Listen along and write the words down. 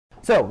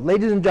So,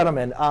 ladies and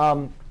gentlemen,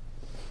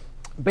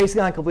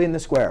 basically on completing the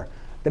square,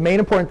 the main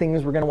important thing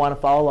is we're going to want to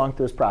follow along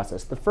through this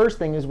process. The first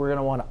thing is we're going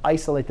to want to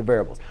isolate the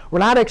variables. We're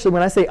not actually,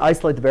 when I say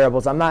isolate the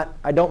variables,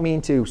 I don't mean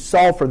to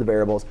solve for the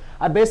variables.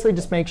 I basically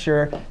just make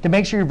sure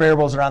your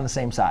variables are on the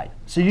same side.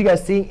 So you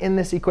guys see in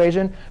this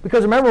equation,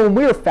 because remember when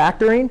we were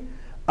factoring,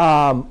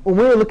 when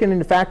we were looking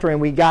into factoring,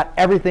 we got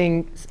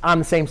everything on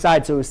the same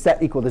side, so it was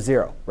set equal to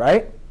 0,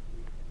 right?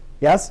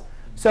 Yes?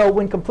 So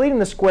when completing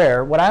the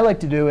square, what I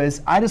like to do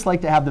is I just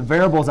like to have the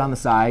variables on the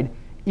side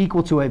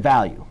equal to a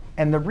value.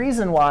 And the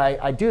reason why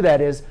I do that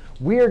is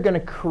we're going to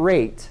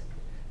create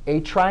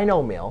a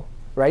trinomial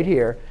right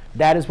here.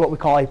 That is what we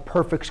call a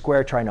perfect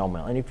square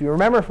trinomial. And if you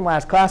remember from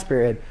last class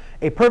period,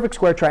 a perfect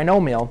square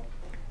trinomial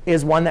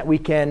is one that we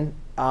can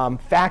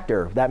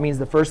factor. That means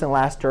the first and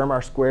last term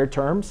are squared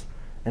terms,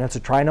 and it's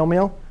a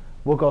trinomial.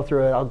 We'll go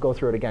through it. I'll go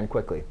through it again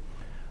quickly.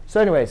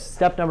 So anyways,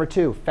 step number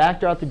 2,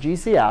 factor out the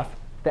GCF.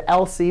 The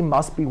LC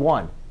must be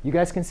 1. You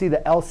guys can see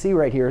the LC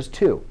right here is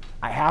 2.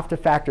 I have to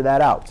factor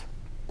that out.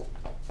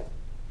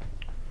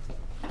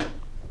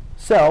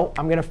 So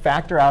I'm going to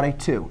factor out a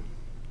 2.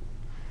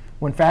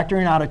 When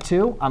factoring out a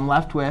 2, I'm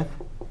left with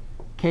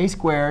k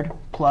squared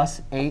plus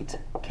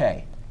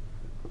 8k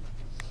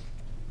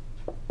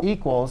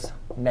equals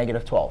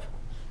negative 12.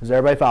 Does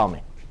everybody follow me?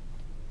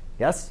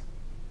 Yes?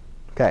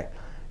 OK.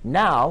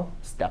 Now,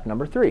 step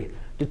number 3.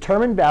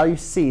 Determine value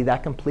c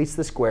that completes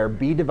the square,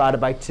 b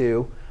divided by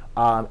 2,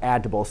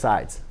 add to both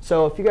sides.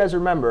 So if you guys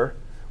remember,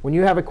 when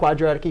you have a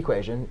quadratic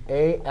equation,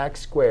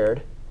 ax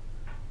squared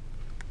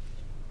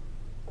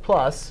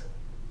plus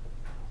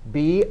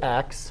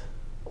bx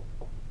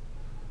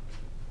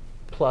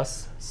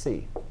plus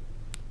c.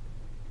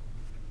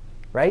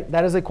 Right?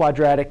 That is a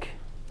quadratic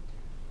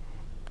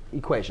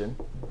equation.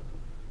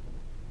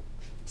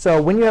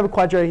 So when you have a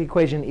quadratic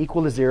equation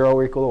equal to 0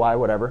 or equal to y,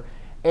 whatever,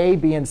 a,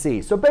 b, and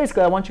c. So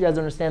basically, I want you guys to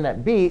understand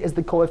that b is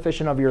the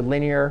coefficient of your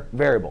linear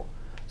variable.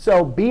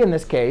 So b in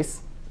this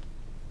case,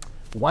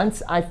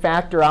 once I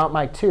factor out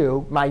my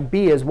 2, my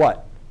b is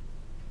what?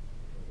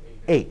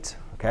 8.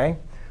 OK?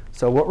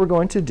 So what we're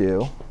going to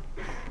do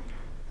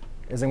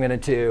is I'm going to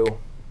do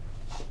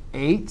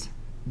 8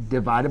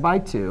 divided by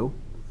 2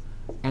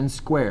 and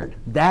squared.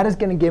 That is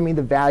going to give me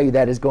the value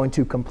that is going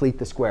to complete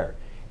the square.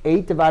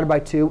 8 divided by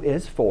 2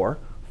 is 4.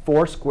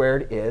 4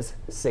 squared is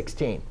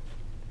 16.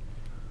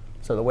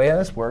 So the way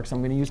this works, I'm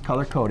going to use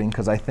color coding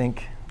because I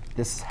think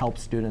this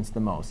helps students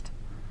the most.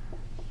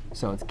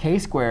 So it's k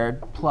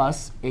squared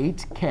plus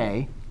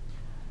 8k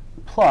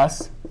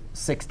plus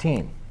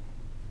 16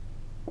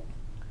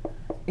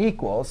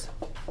 equals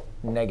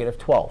negative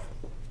 12.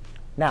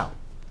 Now,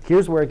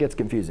 here's where it gets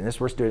confusing. This is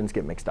where students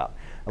get mixed up.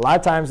 A lot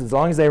of times, as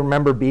long as they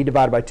remember b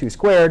divided by 2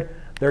 squared,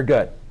 they're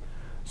good.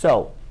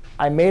 So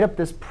I made up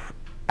this.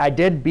 I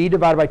did b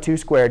divided by 2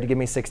 squared to give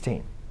me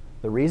 16.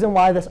 The reason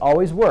why this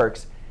always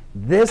works,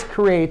 this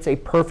creates a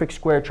perfect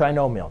square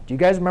trinomial. Do you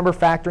guys remember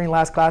factoring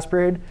last class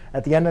period?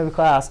 At the end of the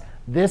class,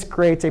 this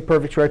creates a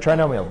perfect square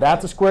trinomial.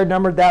 That's a squared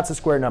number. That's a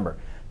squared number.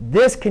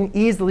 This can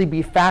easily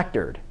be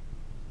factored,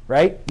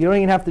 right? You don't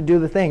even have to do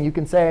the thing. You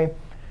can say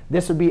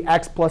this would be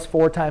x plus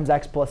 4 times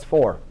x plus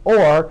 4,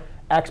 or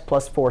x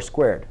plus 4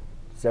 squared.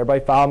 Does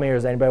everybody follow me, or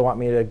does anybody want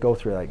me to go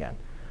through that again?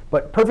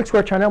 But perfect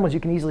square trinomials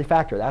you can easily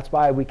factor. That's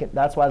why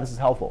this is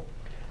helpful.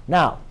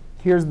 Now,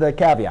 here's the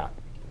caveat.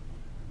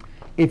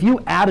 If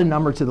you add a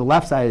number to the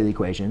left side of the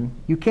equation,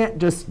 you can't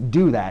just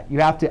do that. You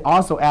have to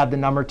also add the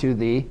number to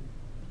the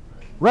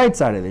right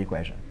side of the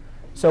equation.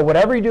 So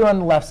whatever you do on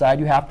the left side,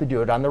 you have to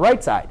do it on the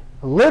right side.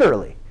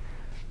 Literally.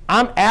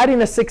 I'm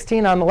adding a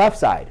 16 on the left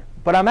side,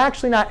 but I'm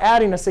actually not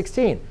adding a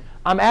 16.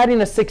 I'm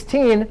adding a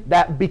 16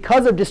 that,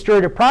 because of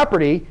distributive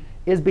property,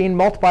 is being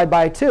multiplied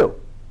by 2.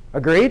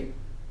 Agreed?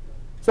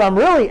 So I'm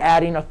really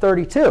adding a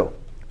 32.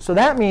 So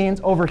that means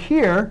over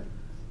here,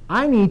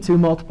 I need to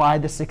multiply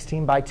the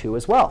 16 by 2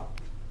 as well.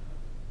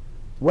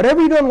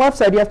 Whatever you do on the left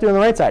side, you have to do on the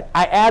right side.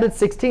 I added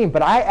 16,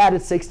 but I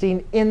added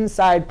 16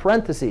 inside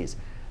parentheses.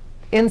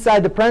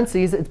 Inside the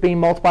parentheses, it's being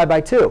multiplied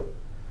by 2.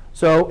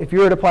 So if you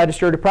were to apply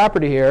distributive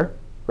property here,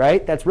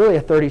 right, that's really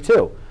a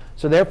 32.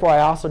 So therefore, I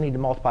also need to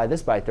multiply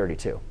this by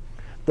 32.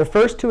 The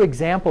first 2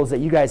 examples that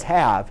you guys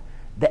have,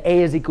 the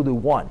a is equal to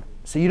 1.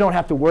 So you don't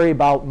have to worry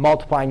about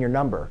multiplying your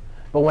number.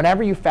 But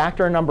whenever you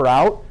factor a number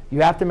out,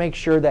 you have to make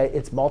sure that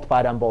it's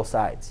multiplied on both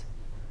sides.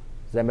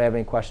 Does anybody have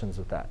any questions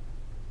with that?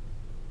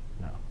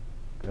 No.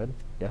 Good?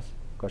 Yes?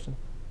 Question?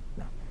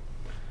 No.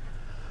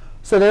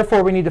 So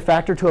therefore, we need to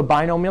factor to a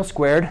binomial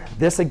squared.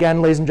 This,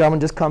 again, ladies and gentlemen,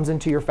 just comes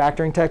into your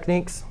factoring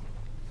techniques.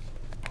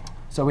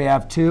 So we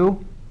have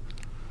 2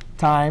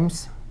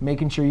 times,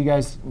 making sure you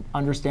guys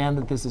understand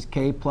that this is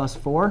k plus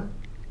 4,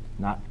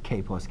 not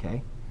k plus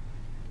k.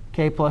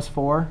 K plus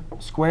 4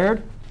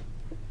 squared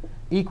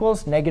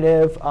equals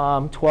negative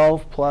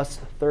 12 plus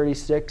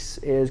 36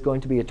 is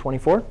going to be a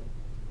 24.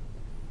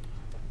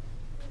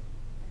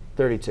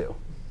 32.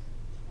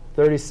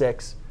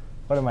 36.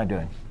 What am I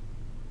doing?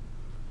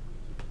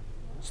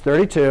 It's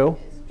 32.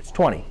 It's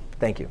 20.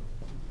 Thank you.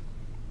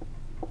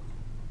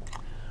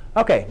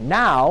 OK,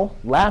 now,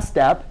 last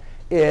step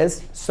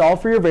is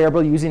solve for your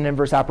variable using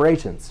inverse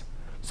operations.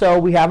 So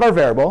we have our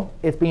variable.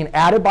 It's being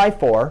added by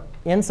 4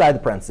 inside the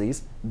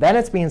parentheses. Then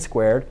it's being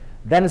squared.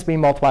 Then it's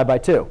being multiplied by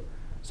 2.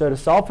 So to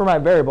solve for my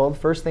variable, the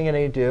first thing I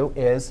need to do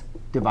is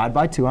divide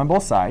by 2 on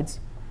both sides.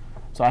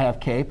 So I have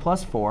k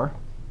plus 4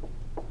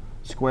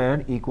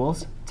 squared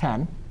equals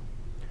 10.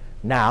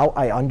 Now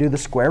I undo the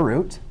square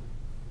root.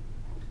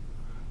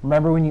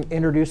 Remember, when you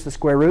introduce the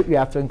square root, you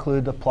have to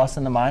include the plus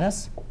and the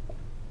minus.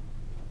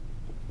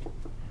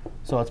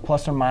 So it's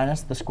plus or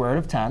minus the square root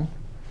of 10.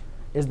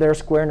 Is there a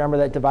square number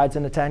that divides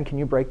into 10? Can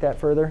you break that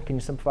further? Can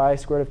you simplify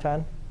square root of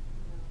 10?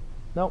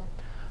 Nope.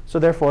 So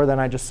therefore, then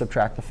I just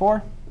subtract the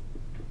 4.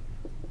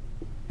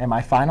 And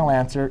my final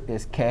answer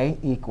is k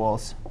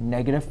equals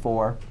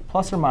 -4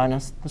 plus or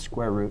minus the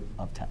square root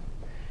of 10.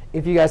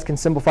 If you guys can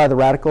simplify the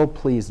radical,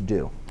 please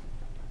do.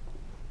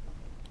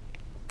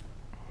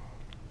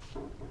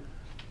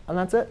 And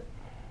that's it.